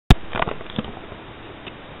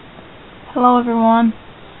Hello everyone,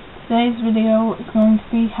 today's video is going to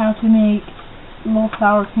be how to make low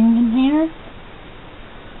sour cream containers.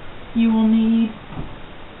 You will need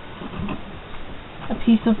a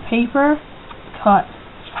piece of paper cut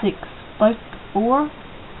 6 by 4,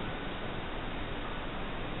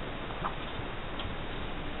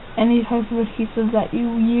 any type of adhesive that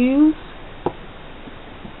you use,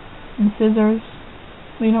 and scissors.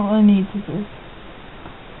 We don't really need scissors.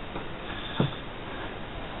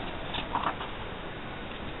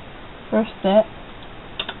 First step is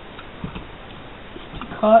to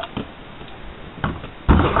cut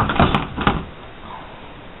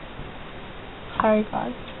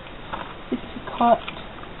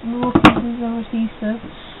little pieces of adhesive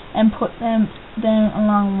and put them down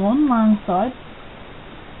along one long side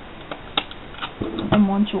and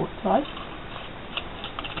one short side.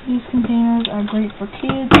 These containers are great for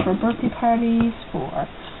kids, for birthday parties, for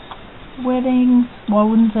weddings. Well, I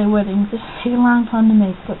wouldn't say weddings, it takes a long time to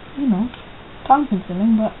make, but you know, time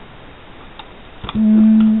consuming, but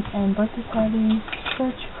and birthday parties,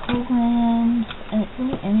 church programs, and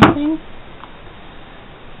really anything.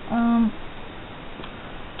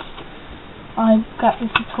 I've got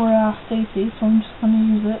this tutorial off Stacy, so I'm just going to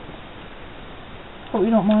use it. Hope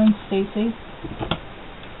you don't mind, Stacy.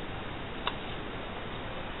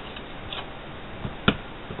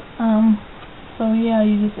 So yeah,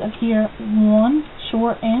 you just adhere one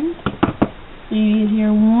short end. So you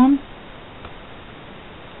adhere one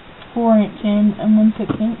 4-inch end and 1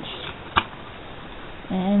 6-inch,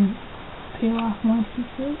 and peel off my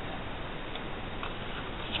pieces.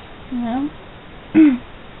 Yeah.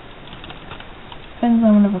 Depends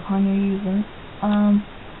on whatever kind you're using.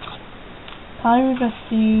 Probably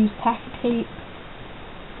just use tacky tape,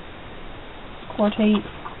 score tape.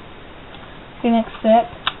 The next step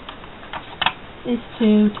is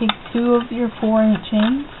to take 2 of your 4-inch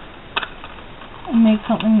ends and make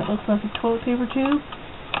something that looks like a toilet paper tube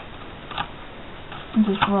and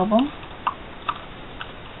just rub them.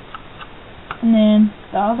 And then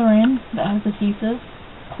the other end that has adhesive,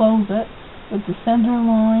 close it with the center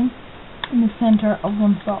line in the center of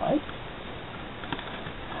one side.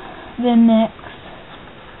 Then next,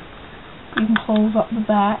 you can close up the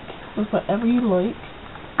back with whatever you like.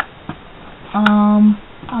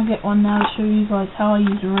 I'll get one now to show you guys how I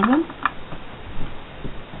use a ribbon.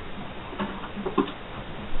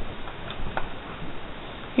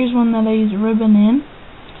 Here's one that I use a ribbon in.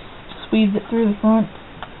 Squeeze it through the front,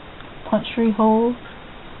 punch 3 holes.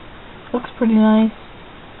 Looks pretty nice.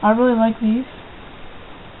 I really like these.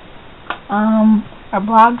 Our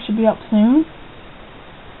blog should be up soon,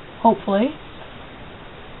 hopefully.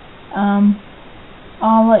 I'll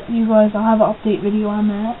have an update video on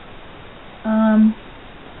that.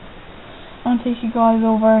 I'm going to take you guys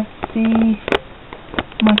over to see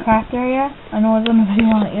my craft area. I know I was on a video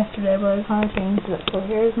on it yesterday, but I kind of changed it. So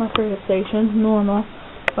here's my creative station, normal,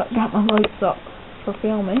 but got my lights up for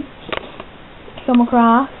filming. Come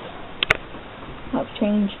across, I've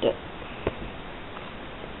changed it.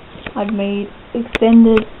 I've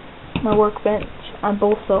extended my workbench on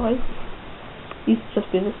both sides. Used to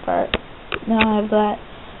just be this part. Now I have that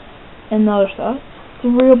and the other side. It's a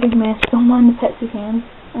real big mess. Don't mind the Pepsi cans.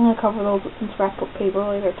 I'm going to cover those with some scrapbook paper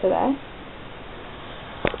later today.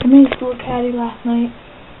 I made a store caddy last night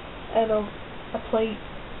out of a plate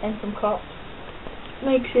and some cups.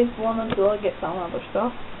 Makeshift one until I get some other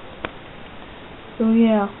stuff. So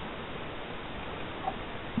yeah.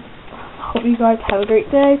 Hope you guys have a great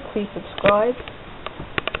day. Please subscribe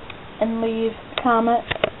and leave a comment.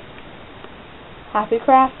 Happy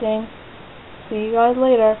crafting. See you guys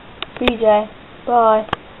later. BJ. Bye.